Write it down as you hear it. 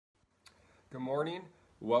Good morning.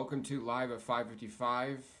 Welcome to Live at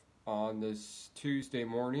 5:55 on this Tuesday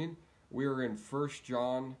morning. We're in 1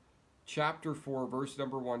 John chapter 4 verse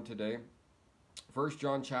number 1 today. 1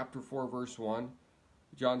 John chapter 4 verse 1.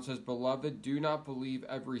 John says, "Beloved, do not believe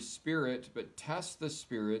every spirit, but test the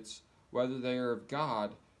spirits whether they are of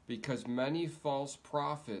God, because many false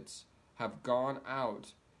prophets have gone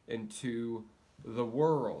out into the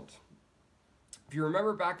world." If you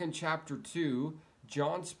remember back in chapter 2,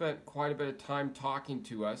 John spent quite a bit of time talking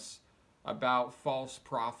to us about false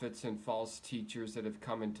prophets and false teachers that have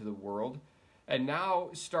come into the world. And now,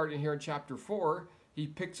 starting here in chapter 4, he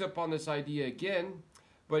picks up on this idea again,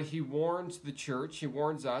 but he warns the church, he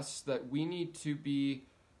warns us that we need to be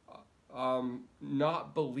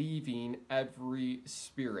not believing every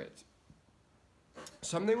spirit.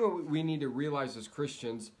 Something we need to realize as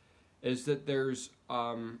Christians is that there's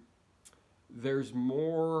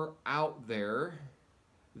more out there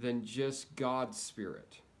than just God's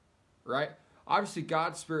Spirit, right? Obviously,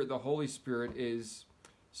 God's Spirit, the Holy Spirit, is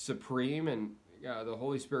supreme, and the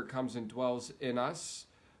Holy Spirit comes and dwells in us.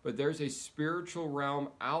 But there's a spiritual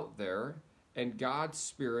realm out there, and God's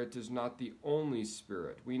Spirit is not the only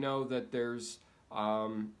Spirit. We know that there's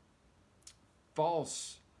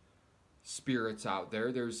false spirits out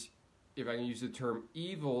there. There's, if I can use the term,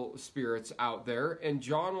 evil spirits out there. And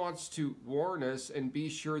John wants to warn us and be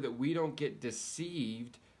sure that we don't get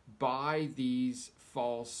deceived by these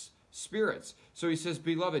false spirits. So he says,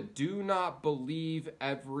 "Beloved, do not believe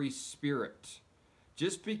every spirit."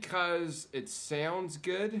 Just because it sounds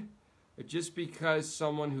good, or just because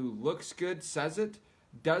someone who looks good says it,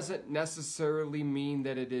 doesn't necessarily mean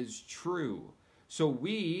that it is true. So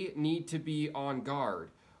we need to be on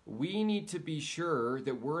guard. We need to be sure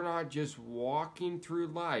that we're not just walking through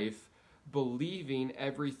life believing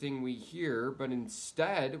everything we hear, but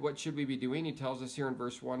instead, what should we be doing? He tells us here in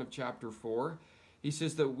verse 1 of chapter 4, he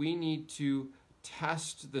says that we need to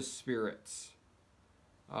test the spirits.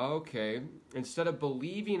 Okay, instead of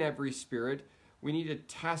believing every spirit, we need to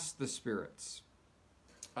test the spirits.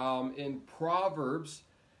 In Proverbs,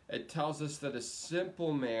 it tells us that a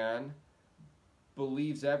simple man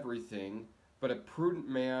believes everything, but a prudent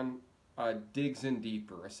man digs in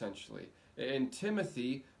deeper, essentially. In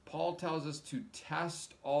Timothy, Paul tells us to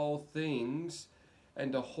test all things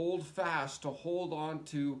and to hold fast, to hold on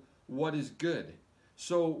to what is good.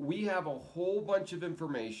 So we have a whole bunch of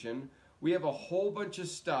information. We have a whole bunch of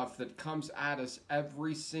stuff that comes at us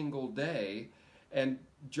every single day. And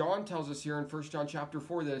John tells us here in 1 John chapter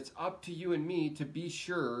 4 that it's up to you and me to be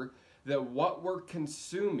sure that what we're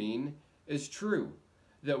consuming is true.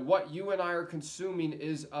 That what you and I are consuming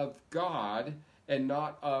is of God and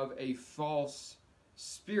not of a false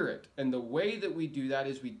spirit. And the way that we do that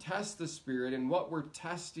is we test the spirit and what we're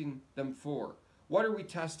testing them for. What are we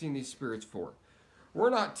testing these spirits for? We're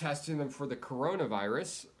not testing them for the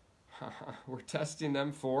coronavirus. We're testing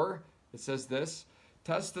them for, it says this,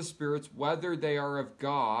 test the spirits whether they are of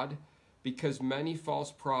God, because many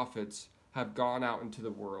false prophets have gone out into the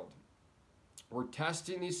world. We're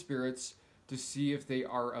testing these spirits to see if they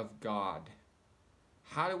are of God.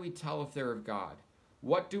 How do we tell if they're of God?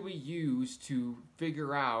 What do we use to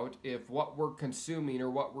figure out if what we're consuming or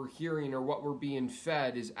what we're hearing or what we're being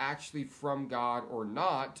fed is actually from God or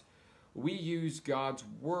not? We use God's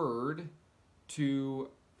Word to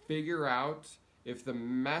figure out if the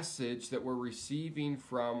message that we're receiving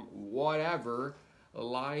from whatever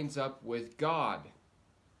lines up with God.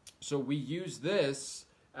 So we use this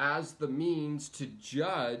as the means to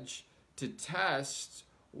judge, to test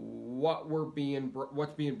what's being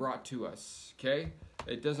brought to us. Okay?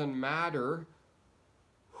 It doesn't matter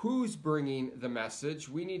who's bringing the message.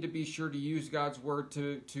 We need to be sure to use God's Word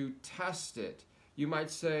to test it. You might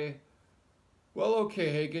say, well, okay,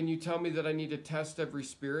 Hagen, you tell me that I need to test every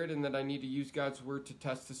spirit and that I need to use God's Word to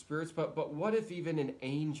test the spirits, but what if even an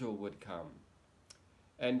angel would come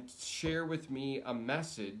and share with me a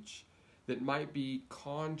message that might be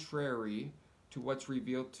contrary to what's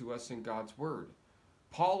revealed to us in God's Word?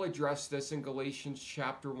 Paul addressed this in Galatians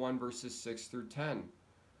chapter 1, verses 6 through 10.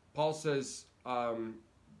 Paul says,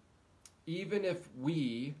 even if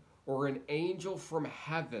we or an angel from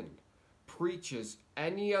heaven preaches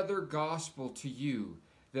any other gospel to you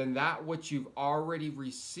than that which you've already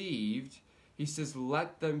received, he says,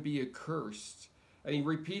 let them be accursed. And he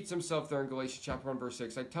repeats himself there in Galatians chapter 1, verse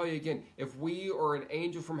 6. I tell you again, if we or an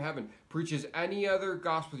angel from heaven preaches any other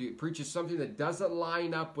gospel to you, preaches something that doesn't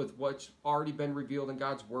line up with what's already been revealed in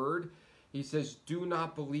God's Word, he says, do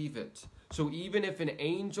not believe it. So even if an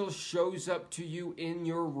angel shows up to you in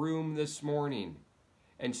your room this morning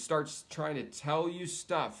and starts trying to tell you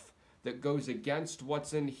stuff that goes against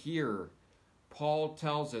what's in here, Paul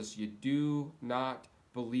tells us you do not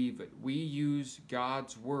believe it. We use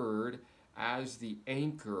God's word as the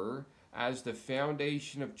anchor, as the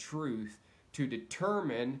foundation of truth to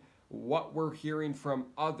determine what we're hearing from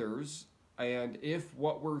others, and if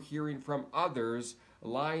what we're hearing from others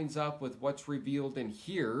lines up with what's revealed in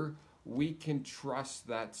here, we can trust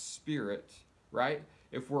that spirit, right?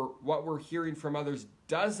 If what we're hearing from others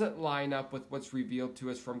doesn't line up with what's revealed to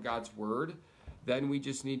us from God's word, then we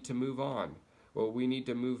just need to move on. Well, we need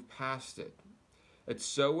to move past it. It's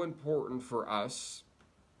so important for us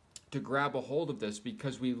to grab a hold of this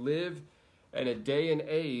because we live in a day and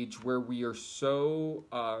age where where so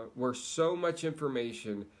much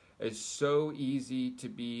information is so easy to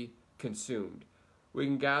be consumed. We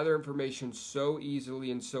can gather information so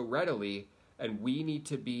easily and so readily, and we need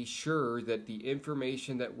to be sure that the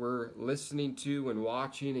information that we're listening to and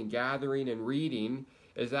watching and gathering and reading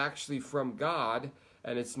is actually from God,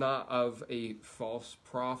 and it's not of a false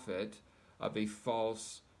prophet, of a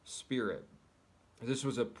false spirit. This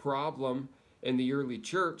was a problem in the early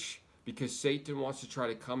church because Satan wants to try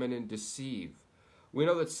to come in and deceive. We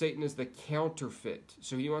know that Satan is the counterfeit,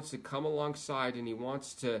 so he wants to come alongside and he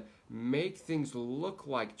wants to make things look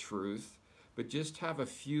like truth, but just have a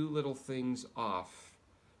few little things off.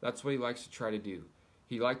 That's what he likes to try to do.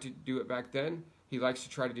 He liked to do it back then. He likes to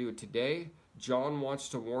try to do it today. John wants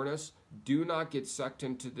to warn us, do not get sucked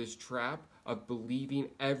into this trap of believing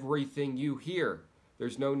everything you hear.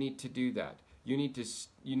 There's no need to do that. You need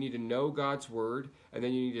to know God's word, and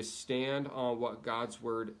then you need to stand on what God's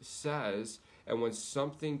word says. And when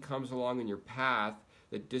something comes along in your path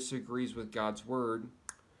that disagrees with God's word,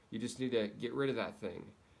 you just need to get rid of that thing.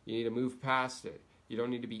 You need to move past it. You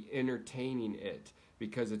don't need to be entertaining it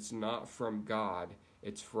because it's not from God.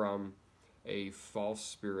 It's from a false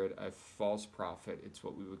spirit, a false prophet. It's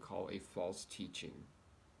what we would call a false teaching.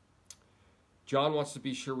 John wants to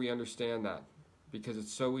be sure we understand that because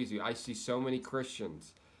it's so easy. I see so many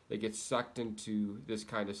Christians that get sucked into this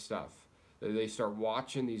kind of stuff. They start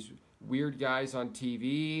watching these weird guys on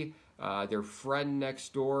TV. Their friend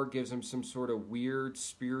next door gives them some sort of weird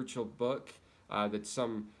spiritual book that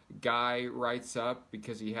some guy writes up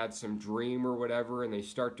because he had some dream or whatever, and they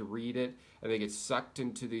start to read it, and they get sucked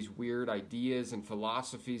into these weird ideas and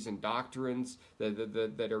philosophies and doctrines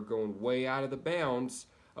that are going way out of the bounds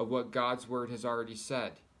of what God's word has already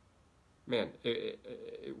said. Man,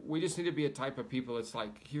 we just need to be a type of people that's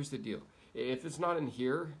like, here's the deal. If it's not in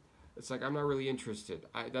here, it's like, I'm not really interested.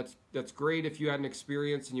 That's great if you had an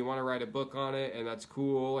experience and you want to write a book on it, and that's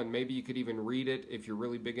cool, and maybe you could even read it if you're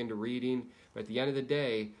really big into reading. But at the end of the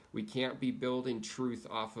day, we can't be building truth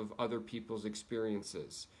off of other people's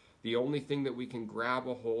experiences. The only thing that we can grab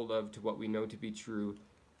a hold of to what we know to be true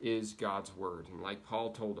is God's word. And like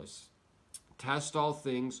Paul told us, test all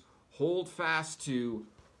things, hold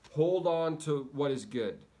on to what is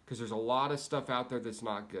good. Because there's a lot of stuff out there that's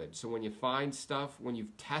not good. So when you find stuff, when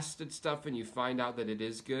you've tested stuff and you find out that it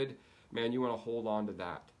is good, man, you want to hold on to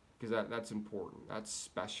that. Because that's important. That's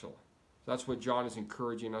special. So that's what John is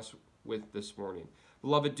encouraging us with this morning.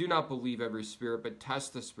 Beloved, do not believe every spirit, but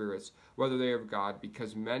test the spirits, whether they are of God,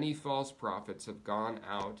 because many false prophets have gone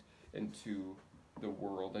out into the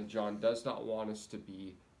world. And John does not want us to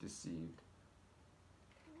be deceived.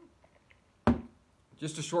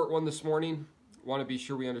 Just a short one this morning. Want to be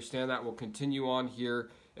sure we understand that. We'll continue on here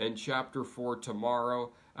in chapter 4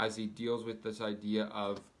 tomorrow as he deals with this idea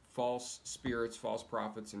of false spirits, false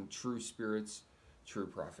prophets, and true spirits, true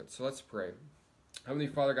prophets. So let's pray. Heavenly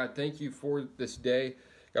Father, God, thank you for this day.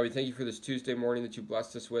 God, we thank you for this Tuesday morning that you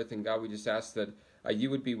blessed us with. And God, we just ask that you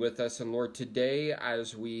would be with us. And Lord, today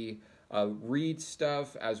as we read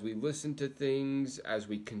stuff, as we listen to things, as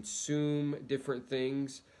we consume different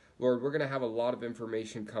things, Lord, we're going to have a lot of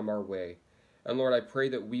information come our way. And Lord, I pray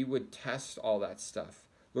that we would test all that stuff.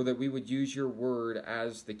 Lord, that we would use your word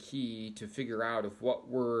as the key to figure out if what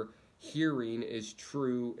we're hearing is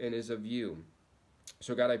true and is of you.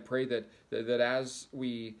 So God, I pray that as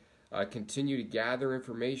we continue to gather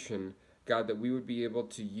information, God, that we would be able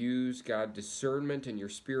to use, God, discernment in your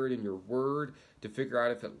spirit and your word to figure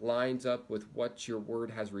out if it lines up with what your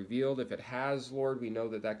word has revealed. If it has, Lord, we know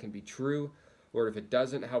that that can be true. Lord, if it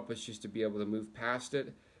doesn't, help us just to be able to move past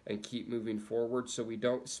it and keep moving forward so we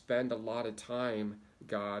don't spend a lot of time,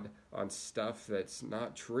 God, on stuff that's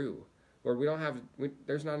not true. Lord,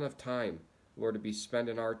 there's not enough time, Lord, to be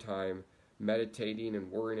spending our time meditating and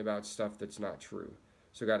worrying about stuff that's not true.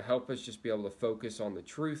 So God, help us just be able to focus on the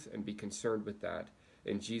truth and be concerned with that.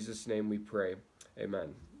 In Jesus' name we pray.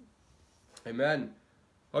 Amen. Amen.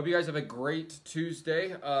 Hope you guys have a great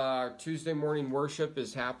Tuesday. Tuesday morning worship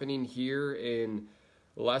is happening here in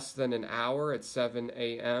less than an hour at 7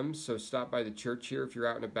 a.m. So stop by the church here if you're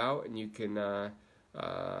out and about, and you can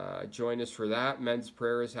join us for that. Men's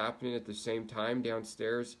prayer is happening at the same time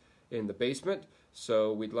downstairs in the basement.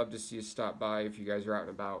 So we'd love to see you stop by if you guys are out and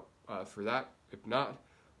about for that. If not,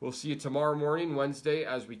 we'll see you tomorrow morning, Wednesday,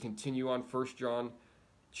 as we continue on 1 John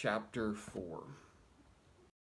chapter 4.